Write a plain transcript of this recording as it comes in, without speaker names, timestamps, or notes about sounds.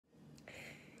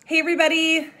Hey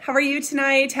everybody, how are you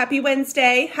tonight? Happy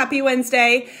Wednesday. Happy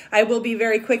Wednesday. I will be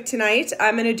very quick tonight.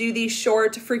 I'm going to do these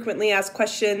short, frequently asked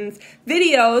questions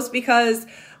videos because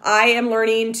I am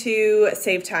learning to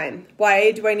save time.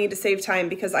 Why do I need to save time?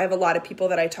 Because I have a lot of people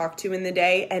that I talk to in the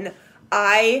day, and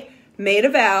I made a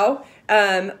vow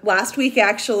last week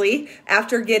actually,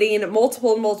 after getting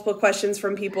multiple questions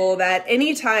from people, that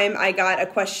anytime I got a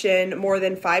question more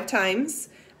than 5 times,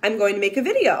 I'm going to make a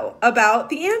video about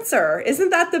the answer.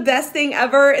 Isn't that the best thing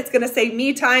ever? It's going to save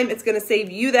me time. It's going to save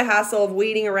you the hassle of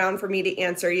waiting around for me to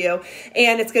answer you.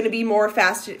 And it's going to be more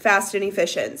fast and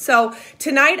efficient. So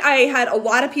tonight I had a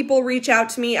lot of people reach out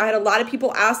to me. I had a lot of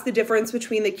people ask the difference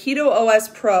between the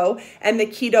Keto PRO and the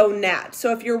Keto NAT.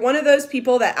 So if you're one of those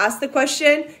people that asked the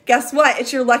question, guess what?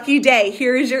 It's your lucky day.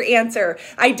 Here is your answer.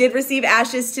 I did receive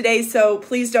ashes today, so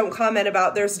please don't comment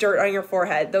about there's dirt on your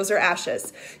forehead. Those are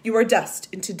ashes. You are dust.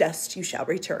 Into dust you shall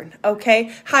return. Okay.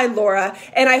 Hi, Laura.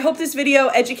 And I hope this video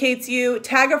educates you.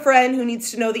 Tag a friend who needs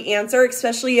to know the answer,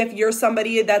 especially if you're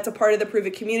somebody that's a part of the Prove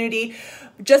It community.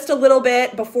 Just a little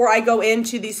bit before I go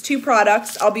into these 2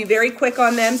 products, I'll be very quick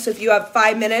on them. So if you have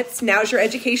 5 minutes, now's your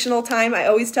educational time. I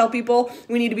always tell people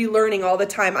we need to be learning all the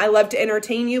time. I love to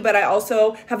entertain you, but I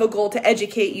also have a goal to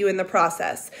educate you in the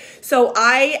process. So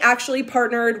I actually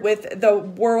partnered with the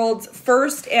world's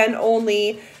first and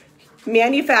only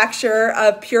manufacturer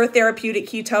of pure therapeutic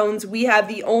ketones. We have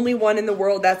the only one in the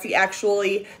world that's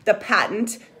actually the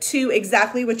patent to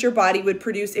exactly what your body would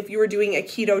produce if you were doing a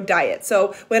keto diet.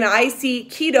 So when I see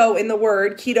keto in the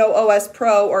word, Keto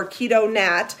PRO or Keto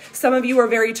NAT, some of you are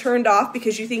very turned off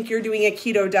because you think you're doing a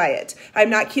keto diet. I'm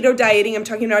not keto dieting. I'm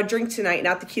talking about a drink tonight,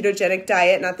 not the ketogenic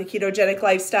diet, not the ketogenic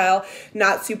lifestyle,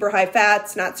 not super high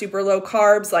fats, not super low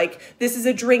carbs. Like, this is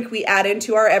a drink we add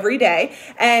into our everyday.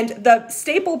 And the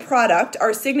staple product,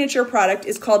 our signature product,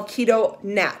 is called Keto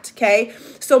NAT, okay?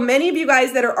 So many of you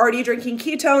guys that are already drinking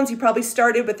ketones, you probably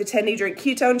started with the 10-day drink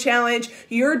ketone challenge.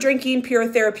 You're drinking pure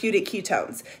therapeutic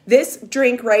ketones. This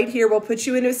drink right here will put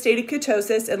you into a state of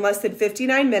ketosis in less than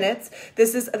 59 minutes.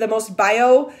 This is the most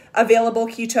bioavailable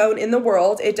ketone in the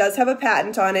world. It does have a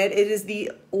patent on it. It is the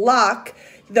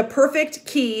perfect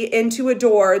key into a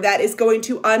door that is going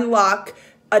to unlock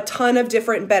a ton of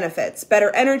different benefits: better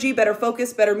energy, better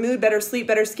focus, better mood, better sleep,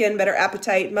 better skin, better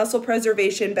appetite, muscle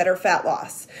preservation, better fat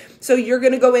loss. So you're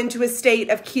going to go into a state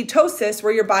of ketosis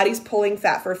where your body's pulling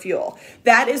fat for fuel.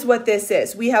 That is what this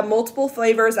is. We have multiple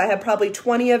flavors. I have probably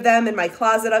 20 of them in my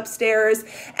closet upstairs,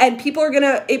 and people are going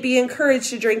to be encouraged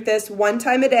to drink this 1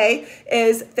 time a day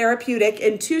is therapeutic,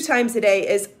 and 2 times a day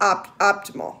is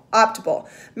optimal,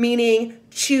 meaning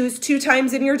choose 2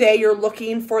 times in your day. You're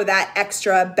looking for that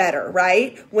extra better,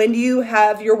 right? When do you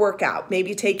have your workout?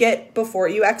 Maybe take it before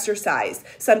you exercise.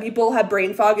 Some people have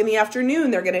brain fog in the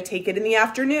afternoon. They're going to take it in the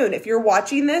afternoon. If you're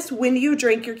watching this, when do you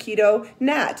drink your Keto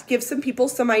NAT? Give some people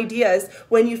some ideas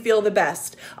when you feel the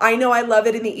best. I know I love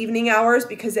it in the evening hours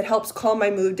because it helps calm my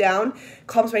mood down,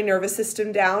 calms my nervous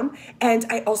system down, and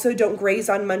I also don't graze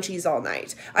on munchies all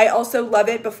night. I also love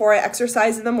it before I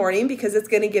exercise in the morning because it's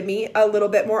going to give me a little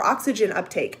bit more oxygen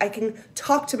uptake. I can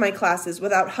talk to my classes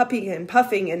without huffing and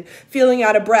puffing and feeling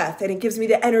out of breath, and it gives me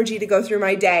the energy to go through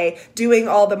my day doing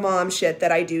all the mom shit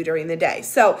that I do during the day.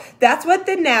 So that's what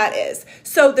the NAT is.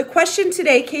 So the question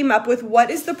today came up with, what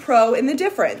is the pro and the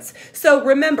difference? So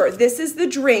remember, this is the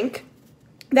drink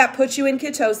that puts you in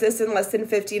ketosis in less than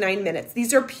 59 minutes.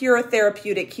 These are pure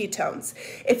therapeutic ketones.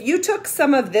 If you took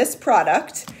some of this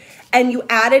product and you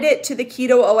added it to the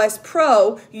Keto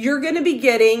PRO, you're going to be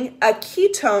getting a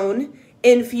ketone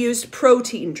infused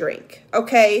protein drink,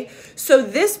 okay? So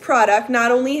this product not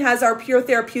only has our pure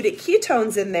therapeutic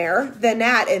ketones in there, the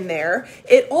NAT in there,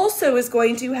 it also is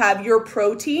going to have your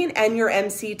protein and your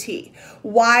MCT.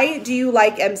 Why do you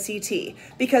like MCT?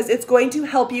 Because it's going to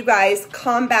help you guys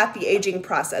combat the aging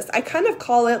process. I kind of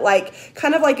call it like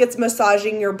it's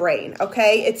massaging your brain,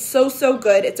 okay? It's so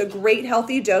good. It's a great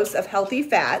healthy dose of healthy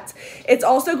fats. It's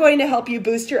also going to help you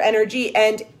boost your energy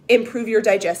and improve your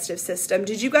digestive system.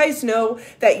 Did you guys know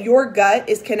that your gut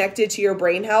is connected to your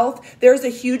brain health? There's a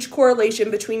huge correlation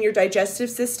between your digestive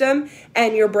system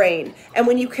and your brain. And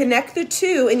when you connect the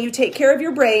two and you take care of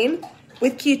your brain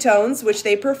with ketones, which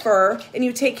they prefer, and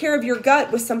you take care of your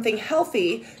gut with something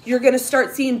healthy, you're going to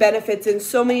start seeing benefits in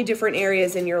so many different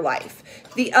areas in your life.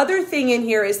 The other thing in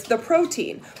here is the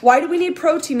protein. Why do we need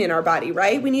protein in our body,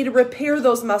 right? We need to repair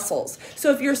those muscles.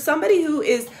 So if you're somebody who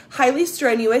is highly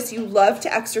strenuous, you love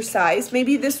to exercise,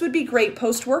 maybe this would be great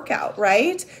post-workout,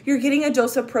 right? You're getting a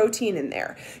dose of protein in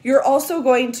there. You're also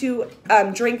going to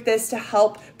drink this to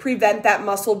help prevent that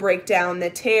muscle breakdown, the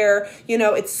tear. You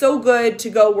know, it's so good to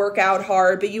go work out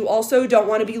hard, but you also don't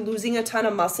want to be losing a ton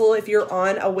of muscle if you're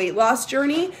on a weight loss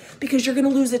journey, because you're going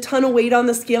to lose a ton of weight on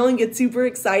the scale and get super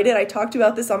excited. I talked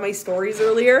about this on my stories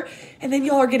earlier, and then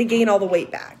y'all are going to gain all the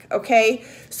weight back, okay?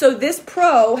 So this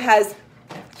Pro has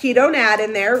Keto NAT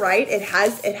in there, right? It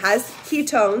has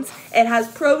ketones, it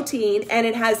has protein, and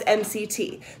it has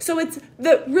MCT. So it's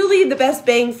really the best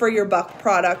bang for your buck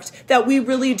product that we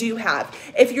really do have.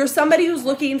 If you're somebody who's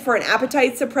looking for an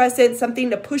appetite suppressant, something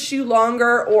to push you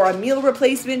longer, or a meal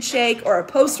replacement shake, or a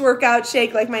post-workout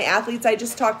shake like my athletes I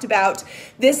just talked about,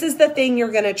 this is the thing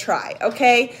you're gonna try,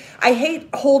 okay? I hate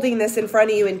holding this in front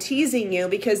of you and teasing you,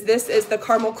 because this is the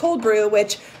caramel cold brew,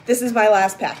 which this is my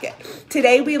last packet.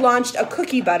 Today we launched a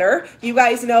cookie butter. You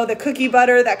guys know the cookie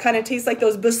butter that kind of tastes like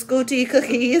those biscotti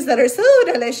cookies that are so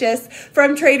delicious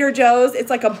from Trader Joe's. It's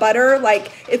like a butter,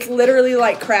 like it's literally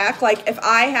like crack. Like if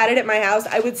I had it at my house,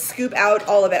 I would scoop out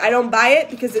all of it. I don't buy it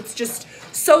because it's just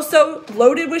so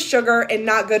loaded with sugar and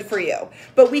not good for you.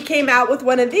 But we came out with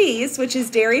one of these, which is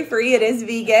dairy-free, it is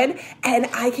vegan, and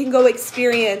I can go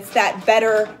experience that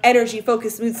better energy,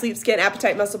 focus, mood, sleep, skin,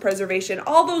 appetite, muscle preservation,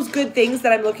 all those good things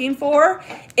that I'm looking for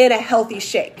in a healthy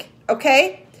shake,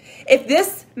 okay? If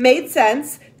this made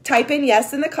sense, type in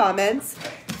yes in the comments.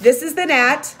 This is the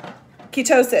NAT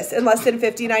ketosis in less than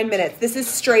 59 minutes. This is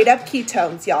straight up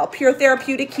ketones, y'all. Pure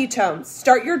therapeutic ketones.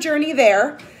 Start your journey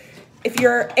there. If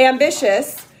you're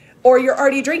ambitious or you're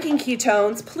already drinking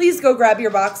ketones, please go grab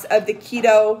your box of the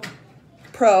Keto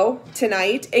PRO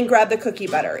tonight and grab the cookie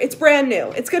butter. It's brand new.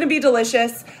 It's going to be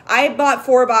delicious. I bought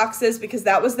 4 boxes because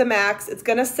that was the max. It's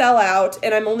going to sell out,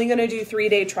 and I'm only going to do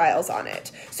 3-day trials on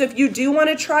it. So if you do want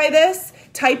to try this,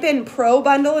 type in Pro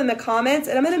Bundle in the comments,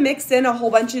 and I'm going to mix in a whole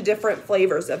bunch of different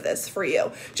flavors of this for you,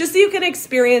 just so you can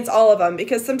experience all of them,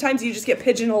 because sometimes you just get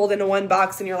pigeonholed into one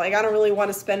box and you're like, I don't really want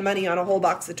to spend money on a whole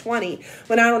box of 20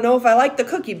 when I don't know if I like the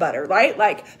cookie butter, right?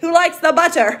 Like, who likes the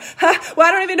butter? Well,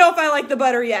 I don't even know if I like the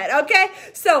butter yet, okay?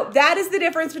 So that is the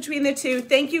difference between the two.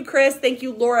 Thank you, Chris. Thank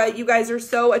you, Laura. You guys are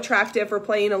so attractive for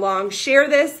playing along. Share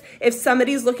this if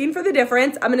somebody's looking for the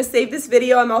difference. I'm going to save this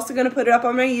video. I'm also going to put it up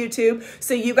on my YouTube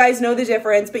so you guys know the difference.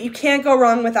 But you can't go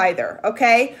wrong with either,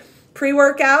 okay?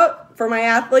 Pre-workout for my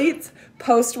athletes,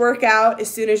 post-workout,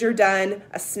 as soon as you're done,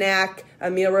 a snack, a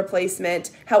meal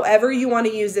replacement, however you want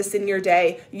to use this in your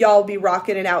day, y'all be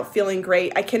rocking it out, feeling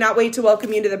great. I cannot wait to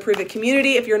welcome you to the Prove It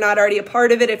community. If you're not already a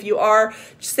part of it, if you are,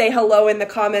 just say hello in the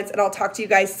comments, and I'll talk to you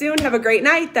guys soon. Have a great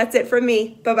night. That's it from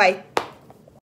me. Bye-bye.